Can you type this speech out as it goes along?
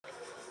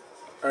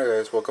Alright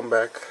guys, welcome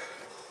back.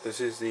 This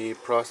is the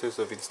process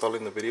of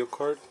installing the video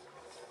card.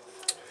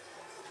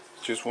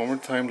 Just one more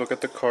time, look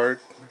at the card.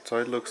 That's how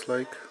it looks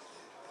like.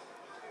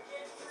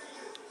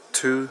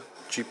 2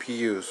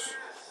 GPUs.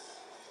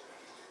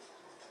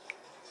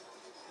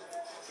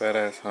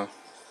 Badass, huh?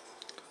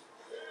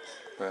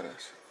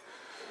 Badass.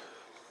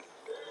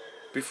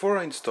 Before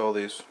I install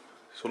this,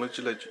 so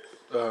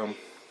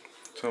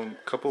some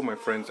couple of my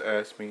friends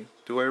asked me,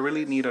 do I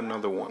really need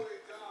another one?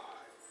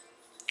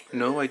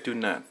 No, I do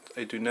not.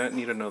 I do not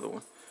need another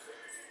one.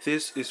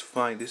 This is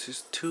fine. This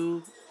is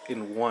 2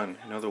 in 1,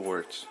 in other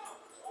words.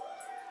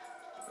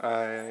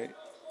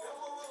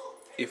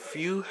 If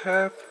you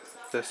have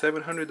the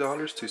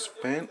 $700 to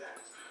spend,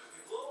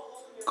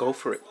 go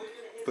for it.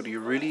 But you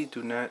really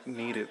do not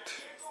need it.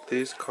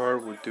 This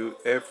card will do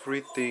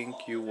everything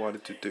you want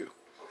it to do.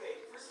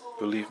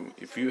 Believe me,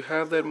 if you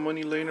have that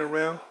money laying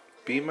around,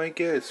 be my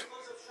guest.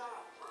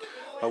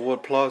 I will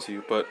applaud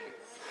you, but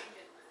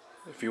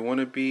if you want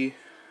to be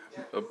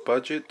a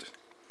budget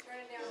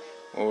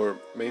or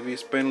maybe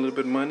spend a little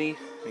bit of money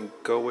and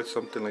go with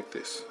something like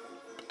this.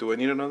 But do I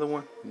need another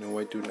one? No,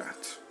 I do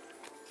not.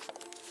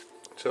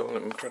 So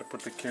let me try to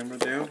put the camera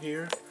down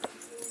here.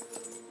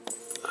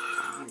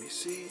 Let me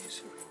see,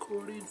 is it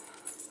recording?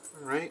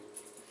 Alright.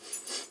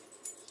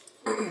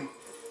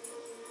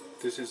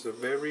 This is a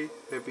very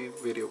heavy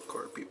video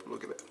card, people.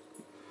 Look at that.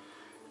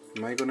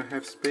 Am I gonna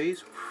have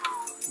space?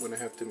 I'm gonna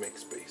have to make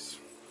space.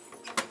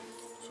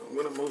 So I'm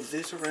gonna move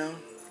this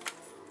around.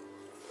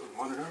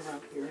 Monitor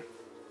around here.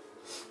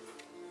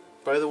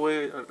 By the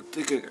way, I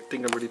think I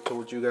already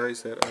told you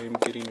guys that I am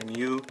getting a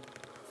new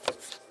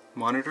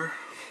monitor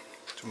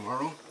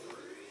tomorrow.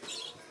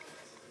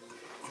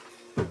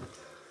 Oh,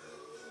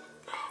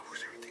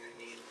 where's everything I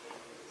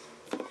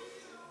need?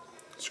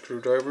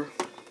 Screwdriver.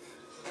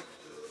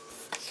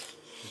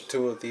 And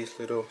 2 of these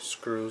little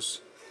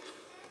screws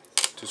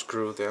to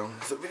screw down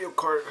the video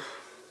card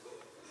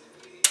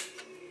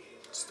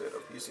instead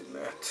of using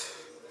that.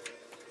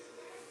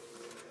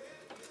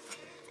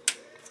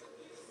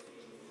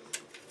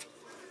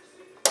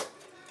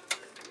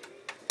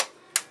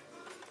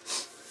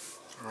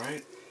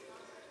 Alright,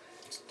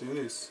 let's do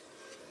this.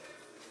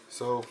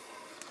 So,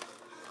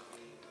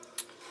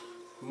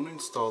 I'm going to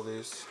install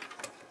this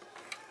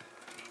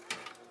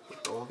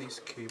with all these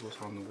cables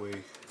on the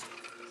way.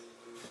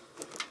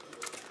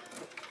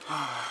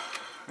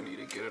 I need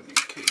to get a new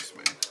case,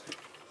 man.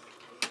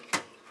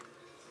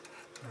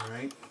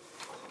 Alright,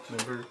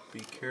 remember,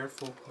 be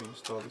careful when you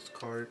install this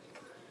card.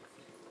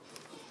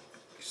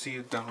 You see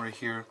it down right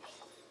here,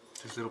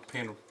 this little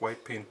pin,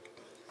 white pin.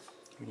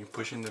 When you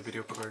push in the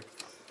video card,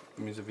 it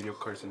means the video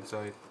card's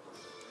inside.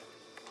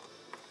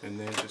 And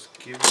then just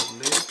give it a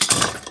lid.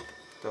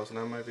 That was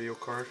not my video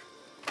card.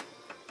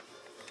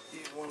 You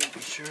want to be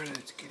sure that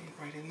it's getting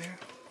right in there.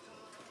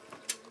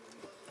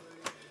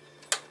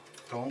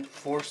 Don't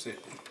force it.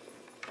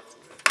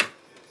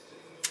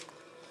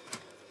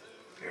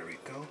 There we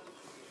go.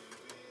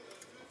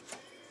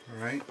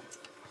 Alright.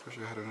 Wish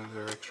I had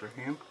another extra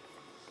hand.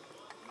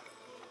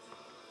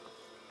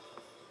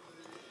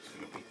 It's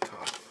gonna be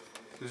tough.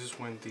 This is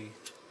when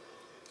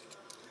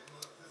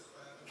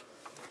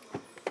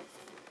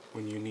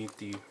you need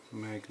the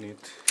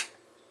magnet.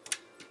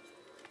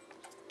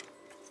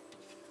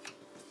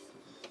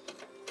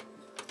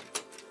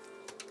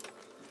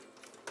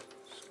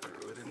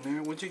 Screw it in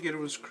there. Once you get it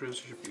with screws,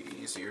 it should be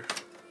easier.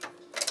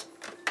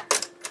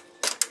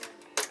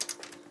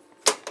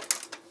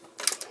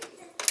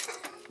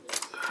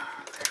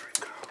 There we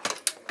go.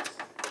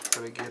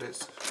 Try to get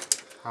it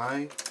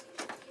high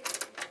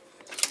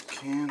as you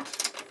can.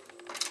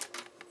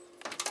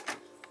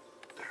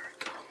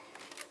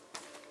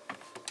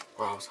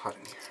 Wow, it's hot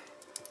in here.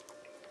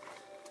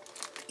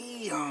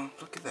 Ew,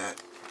 look at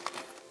that.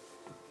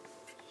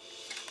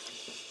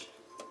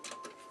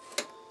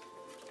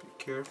 Be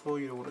careful,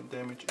 you don't want to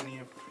damage any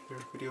of your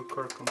video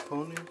card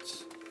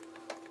components.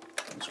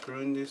 I'm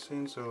screwing this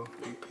in, so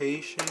be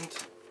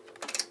patient.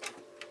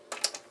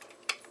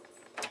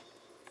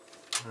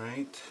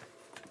 Alright.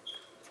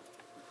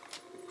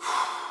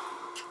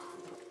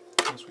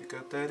 Once we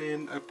got that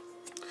in,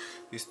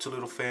 these 2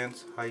 little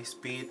fans, high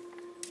speed.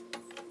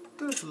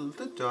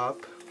 The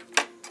job.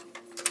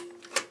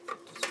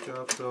 This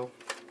job though,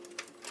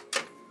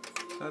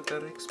 it's not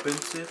that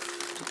expensive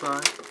to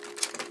buy.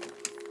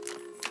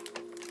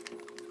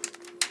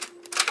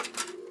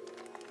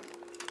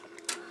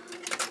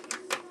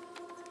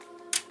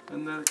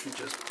 And that can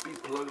just be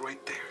plugged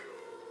right there.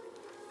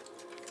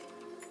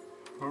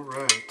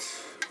 Alright,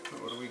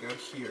 what do we got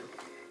here?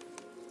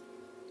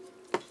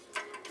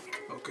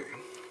 Okay.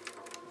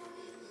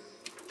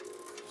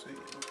 So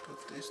I'll put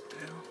this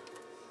down.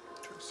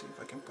 Try to see if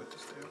I can put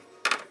this down.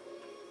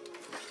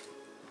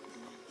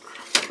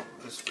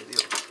 This video,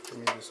 I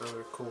mean this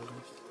other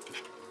cooling.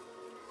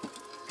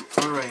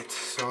 Alright,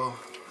 so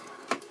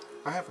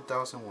I have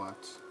 1,000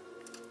 watts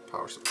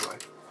power supply.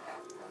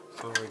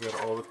 So I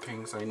got all the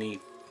pins I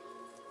need.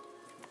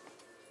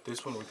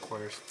 This one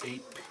requires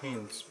 8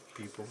 pins,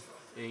 people.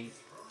 8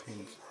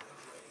 pins.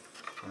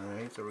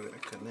 Alright, so we're going to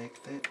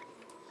connect it.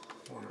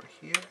 One right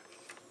here.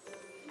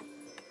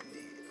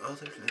 The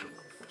other little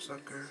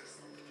sucker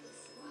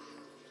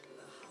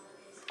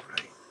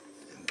right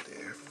in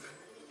there.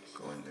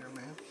 Go in there,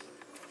 man.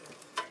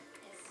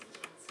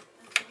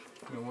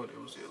 You know what? It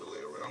was the other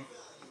way around.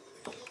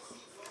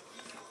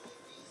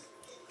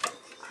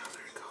 Ah,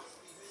 there we go.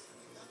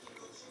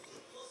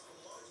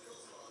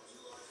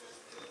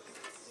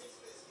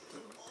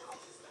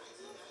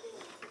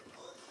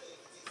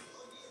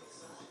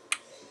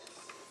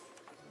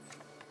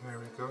 There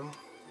we go.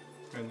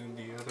 And then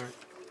the other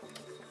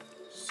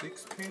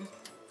 6-pin.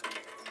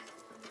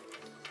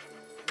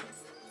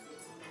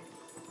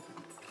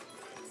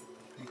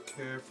 Be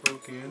careful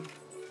again.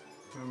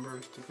 Remember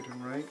to stick it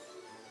in right.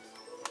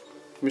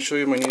 Let me show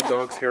you my new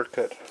dog's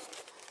haircut.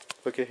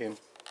 Look at him.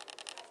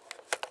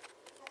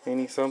 Ain't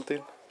he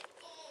something?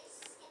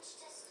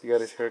 He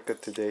got his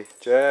haircut today.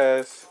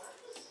 Jazz!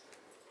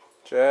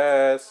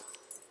 Jazz!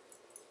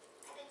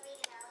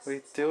 What are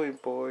you doing,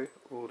 boy?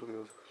 Oh, look at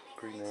those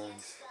green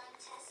eyes.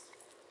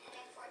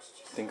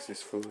 Thinks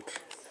it's food.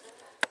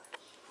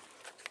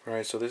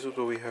 Alright, so this is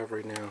what we have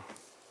right now.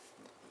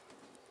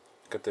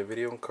 Got the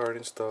video card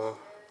installed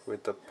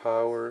with the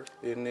power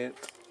in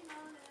it.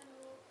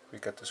 We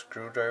got the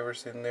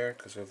screwdrivers in there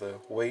because of the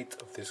weight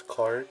of this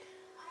card.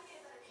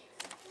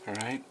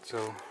 Alright,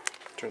 so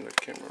turn the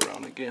camera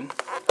around again.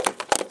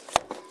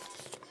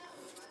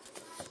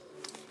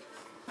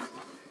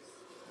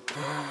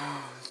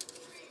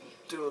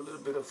 Do a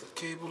little bit of the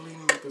cabling,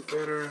 a little bit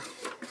better.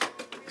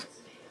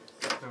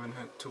 Haven't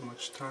had too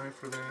much time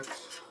for that.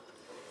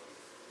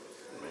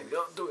 Maybe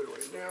I'll do it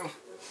right now.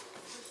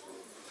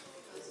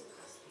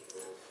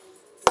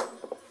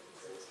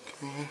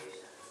 Okay.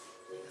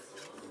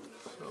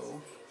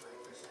 So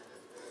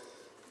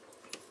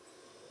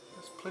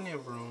there's plenty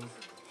of room.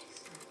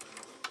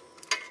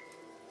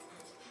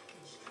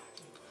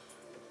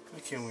 I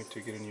can't wait to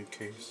get a new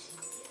case.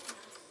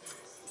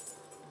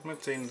 I'm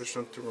not saying there's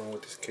something wrong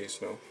with this case,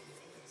 no.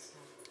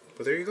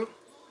 But there you go.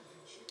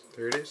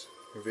 There it is.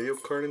 Your video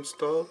card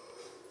installed.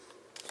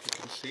 You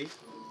can see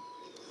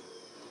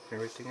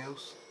everything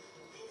else.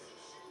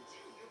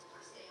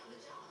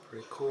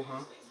 Pretty cool,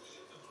 huh?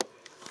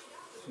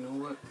 You know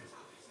what?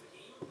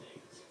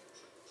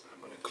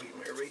 I'm gonna clean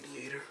my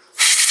radiator.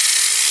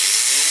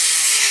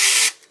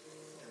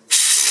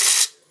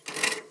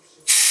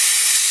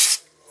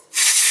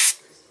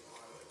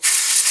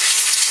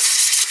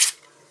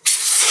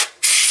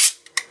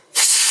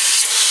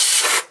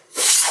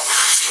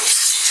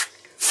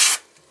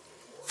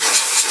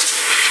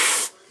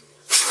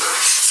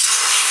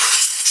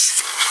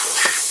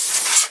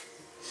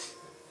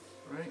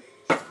 Right,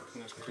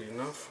 that's clean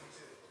enough.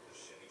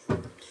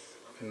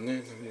 And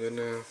then I'm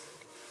gonna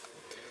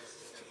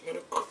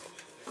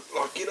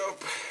lock it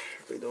up.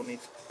 We don't need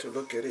to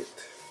look at it.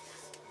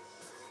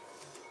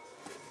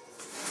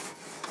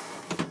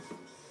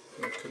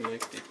 I'm gonna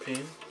connect the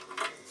pin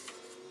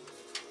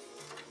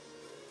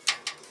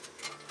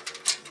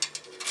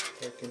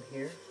back in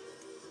here.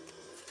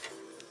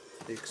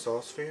 The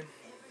exhaust fan.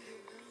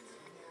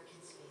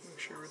 Make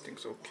sure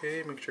everything's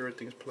okay. Make sure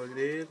everything's plugged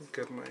in.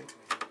 Got my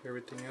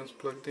everything else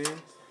plugged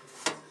in.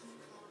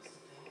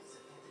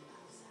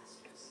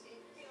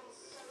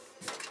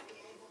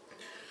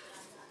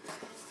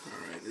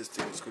 Alright, this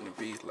thing is gonna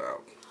be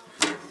loud.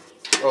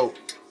 Oh,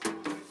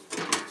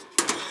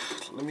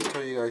 let me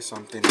tell you guys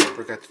something I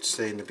forgot to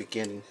say in the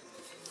beginning.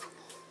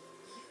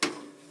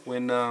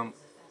 When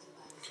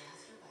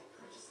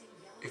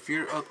if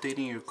you're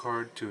updating your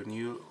card to a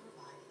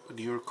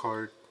newer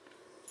card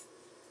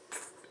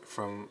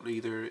from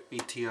either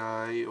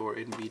ATI or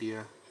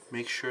NVIDIA,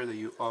 make sure that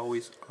you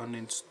always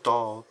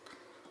uninstall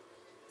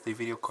the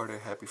video card I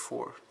had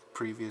before.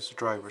 Previous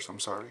drivers,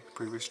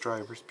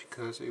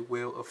 because it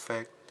will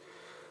affect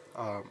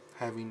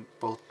having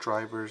both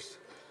drivers,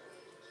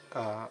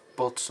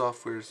 both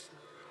softwares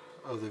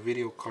of the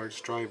video card's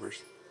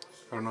drivers.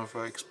 I don't know if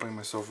I explained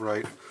myself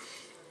right.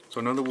 So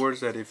in other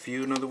words, if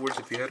you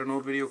had an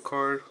old video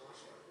card,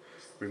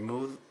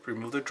 remove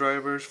the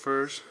drivers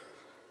first,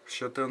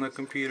 shut down the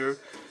computer,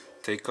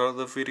 take out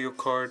the video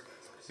card,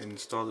 and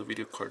install the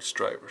video card's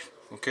drivers.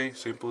 Okay,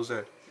 simple as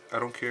that. I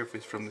don't care if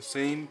it's from the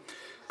same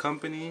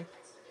company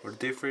or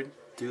different,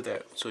 do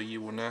that so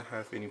you will not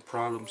have any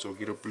problems or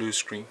get a blue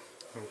screen.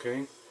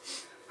 Okay,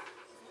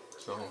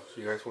 so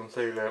you guys won't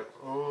say that,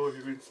 oh, he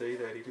didn't say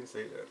that, he didn't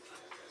say that.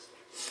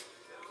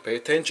 Pay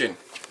attention.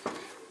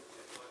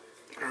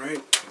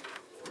 Alright,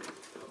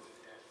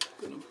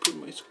 gonna put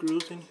my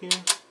screws in here.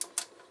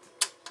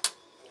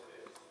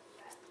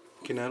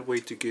 Cannot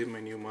wait to get my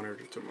new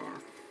monitor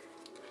tomorrow.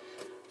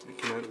 I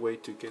cannot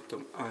wait to get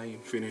them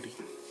iInfinity.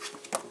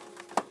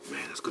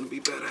 Man, that's gonna be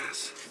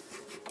badass.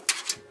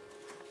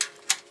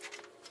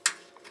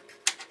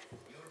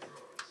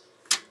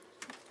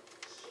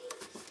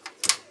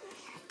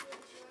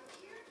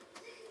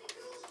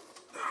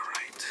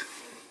 Alright.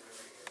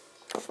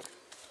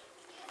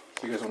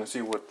 You guys wanna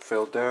see what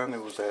fell down?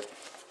 It was that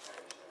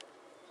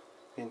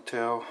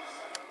Intel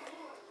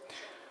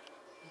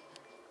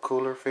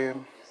cooler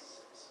fan.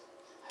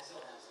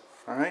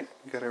 Alright,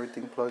 got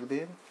everything plugged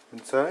in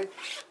inside.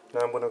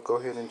 Now I'm going to go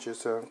ahead and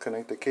just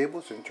connect the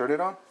cables and turn it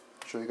on.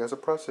 Show you guys the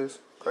process.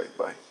 Alright,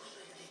 bye.